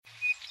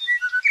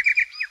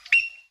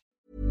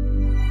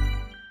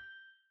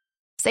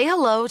Say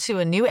hello to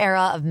a new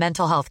era of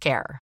mental health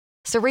care.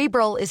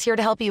 Cerebral is here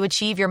to help you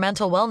achieve your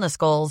mental wellness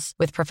goals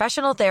with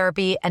professional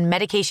therapy and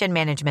medication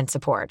management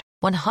support.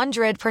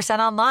 100%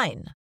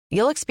 online.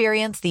 You'll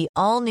experience the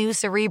all-new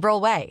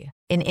Cerebral Way,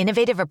 an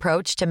innovative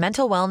approach to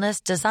mental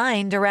wellness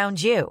designed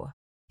around you.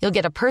 You'll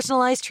get a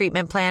personalized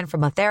treatment plan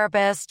from a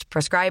therapist,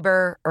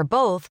 prescriber, or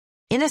both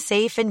in a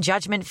safe and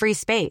judgment-free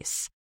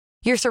space.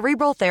 Your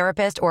Cerebral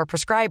therapist or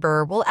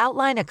prescriber will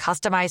outline a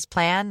customized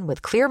plan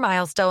with clear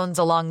milestones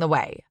along the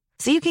way,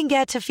 so you can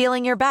get to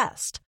feeling your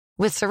best.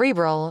 With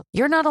Cerebral,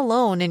 you're not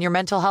alone in your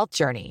mental health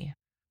journey.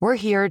 We're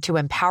here to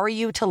empower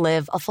you to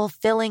live a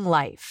fulfilling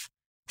life.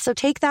 So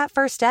take that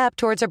first step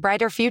towards a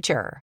brighter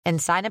future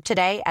and sign up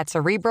today at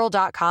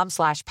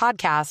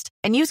Cerebral.com/podcast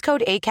and use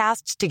code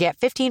ACAST to get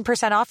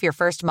 15% off your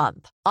first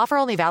month. Offer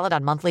only valid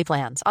on monthly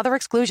plans. Other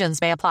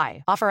exclusions may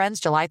apply. Offer ends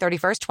July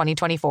 31st,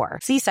 2024.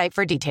 See site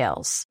for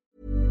details.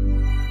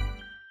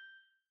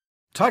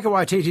 Taika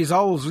Waititi's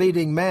old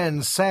leading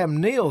man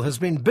Sam Neill has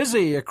been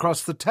busy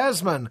across the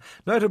Tasman,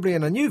 notably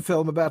in a new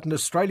film about an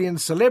Australian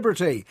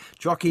celebrity,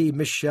 jockey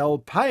Michelle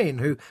Payne,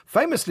 who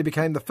famously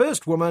became the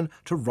first woman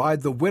to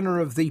ride the winner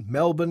of the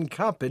Melbourne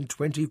Cup in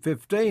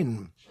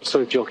 2015. What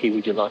sort of jockey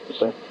would you like to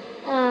be?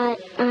 I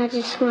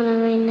just want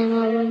to win the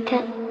Melbourne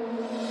Cup.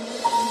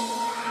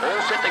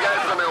 All set to go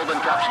for the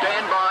Melbourne Cup.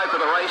 Stand by for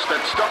the race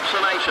that stops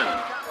the nation.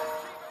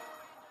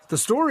 The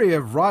story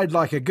of Ride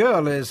Like a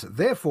Girl is,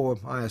 therefore,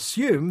 I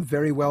assume,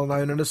 very well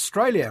known in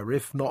Australia,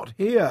 if not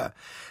here.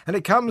 And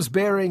it comes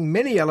bearing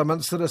many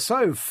elements that are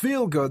so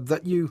feel-good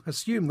that you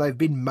assume they've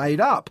been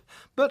made up,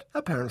 but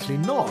apparently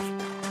not.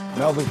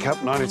 Melbourne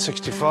Cup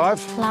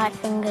 1965. Light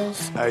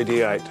Fingers.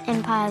 88.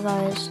 Empire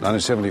Goes.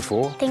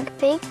 1974. Think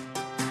Big.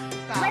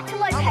 Let's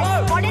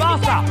locate spotted the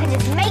gap and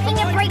is making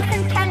a break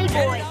from Canny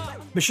Boy.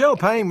 Michelle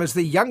Payne was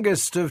the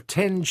youngest of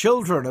 10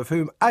 children, of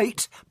whom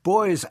 8,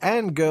 boys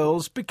and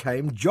girls,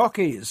 became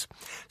jockeys.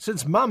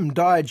 Since Mum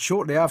died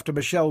shortly after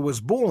Michelle was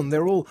born,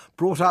 they're all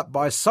brought up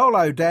by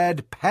solo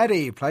dad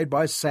Paddy, played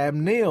by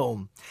Sam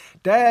Neill.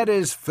 Dad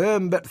is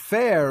firm but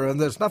fair,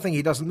 and there's nothing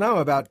he doesn't know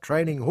about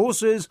training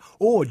horses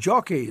or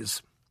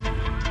jockeys.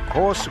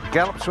 Horse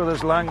gallops with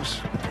his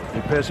lungs,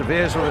 he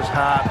perseveres with his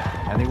heart,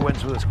 and he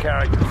wins with his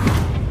character.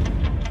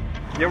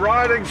 You're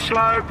riding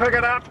slow, pick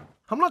it up.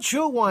 I'm not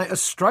sure why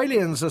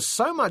Australians are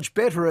so much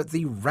better at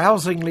the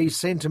rousingly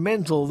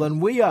sentimental than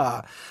we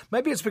are.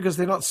 Maybe it's because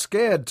they're not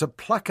scared to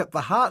pluck at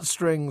the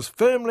heartstrings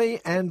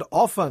firmly and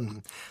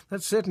often.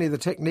 That's certainly the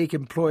technique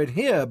employed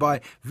here by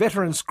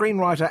veteran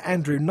screenwriter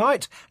Andrew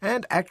Knight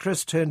and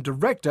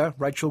actress-turned-director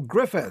Rachel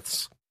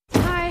Griffiths.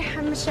 Hi,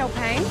 I'm Michelle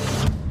Payne.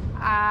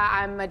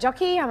 I'm a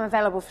jockey. I'm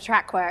available for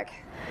track work.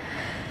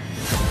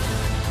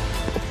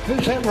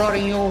 Who's that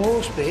riding your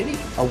horse, Betty?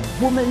 A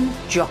woman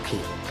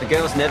jockey. The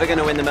girl's never going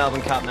to win the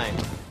Melbourne Cup, mate.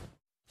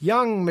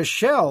 Young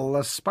Michelle,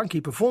 a spunky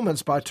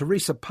performance by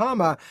Teresa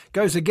Palmer,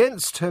 goes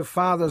against her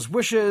father's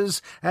wishes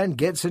and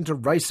gets into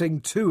racing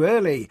too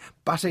early,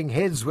 butting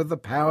heads with the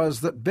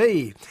powers that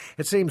be.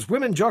 It seems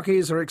women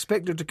jockeys are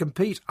expected to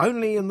compete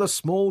only in the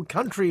small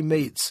country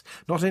meets,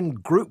 not in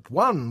Group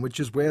 1, which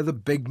is where the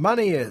big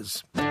money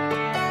is.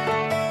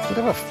 You'd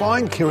have a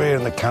fine career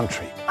in the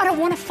country. I don't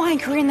want a fine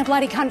career in the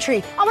bloody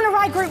country. I want to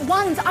ride Group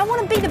 1s. I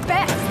want to be the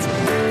best.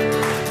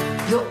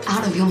 You're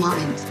out of your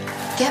mind.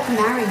 Get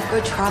married, go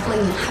travelling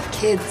and have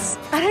kids.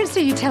 I don't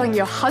see you telling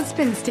your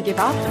husbands to give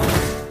up.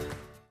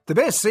 The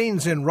best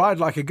scenes in Ride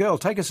Like a Girl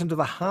take us into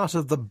the heart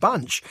of the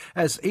bunch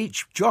as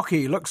each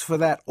jockey looks for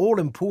that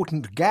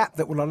all-important gap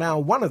that will allow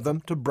one of them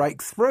to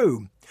break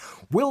through.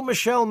 Will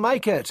Michelle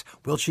make it?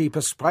 Will she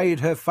persuade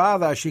her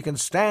father she can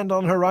stand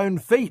on her own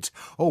feet?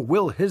 Or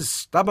will his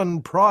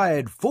stubborn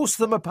pride force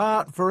them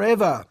apart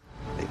forever?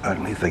 The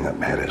only thing that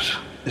matters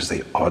is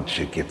the odds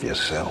you give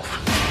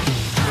yourself.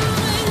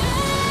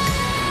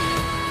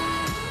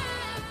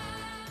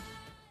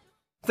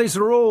 These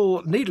are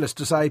all, needless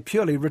to say,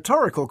 purely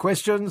rhetorical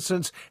questions,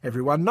 since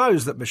everyone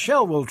knows that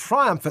Michelle will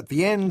triumph at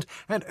the end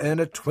and earn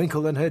a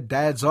twinkle in her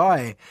dad's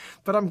eye.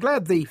 But I'm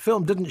glad the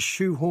film didn't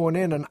shoehorn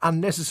in an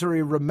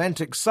unnecessary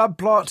romantic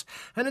subplot,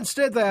 and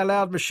instead they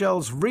allowed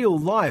Michelle's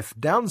real-life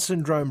Down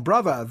syndrome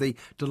brother, the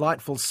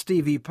delightful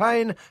Stevie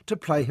Payne, to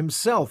play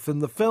himself in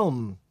the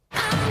film. Can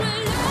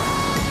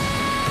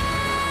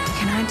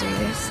I do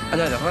this? I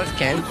know the horse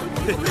can.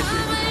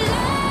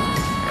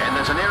 And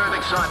there's an air of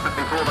excitement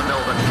before the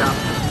Melbourne Cup.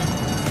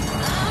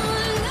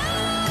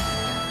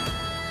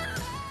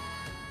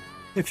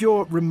 If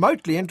you're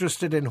remotely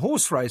interested in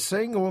horse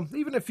racing, or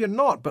even if you're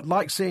not, but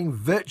like seeing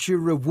virtue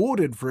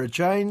rewarded for a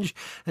change,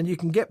 and you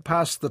can get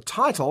past the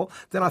title,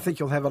 then I think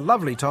you'll have a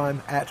lovely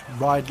time at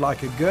Ride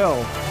Like a Girl.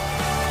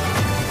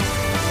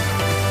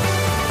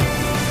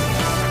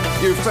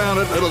 You found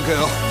it, little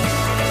girl.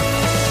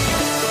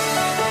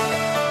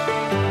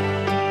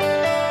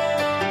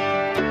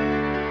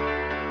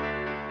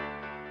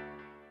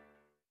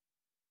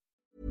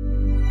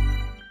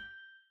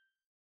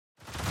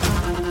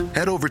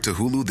 Head over to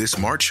Hulu this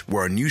March,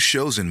 where our new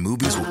shows and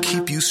movies will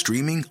keep you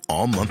streaming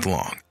all month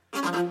long.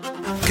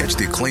 catch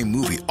the acclaimed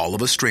movie All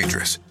of Us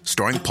Strangers,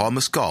 starring Paul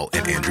Mescal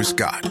and Andrew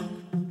Scott.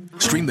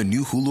 Stream the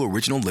new Hulu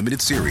original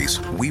limited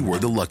series We Were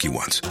the Lucky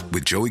Ones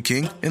with Joey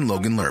King and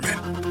Logan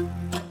Lerman.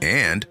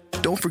 And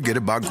don't forget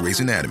about Grey's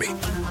Anatomy.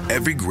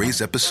 Every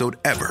Grey's episode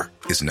ever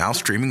is now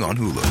streaming on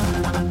Hulu.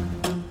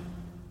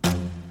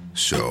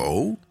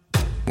 So,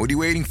 what are you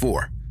waiting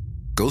for?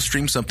 Go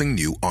stream something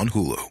new on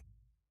Hulu.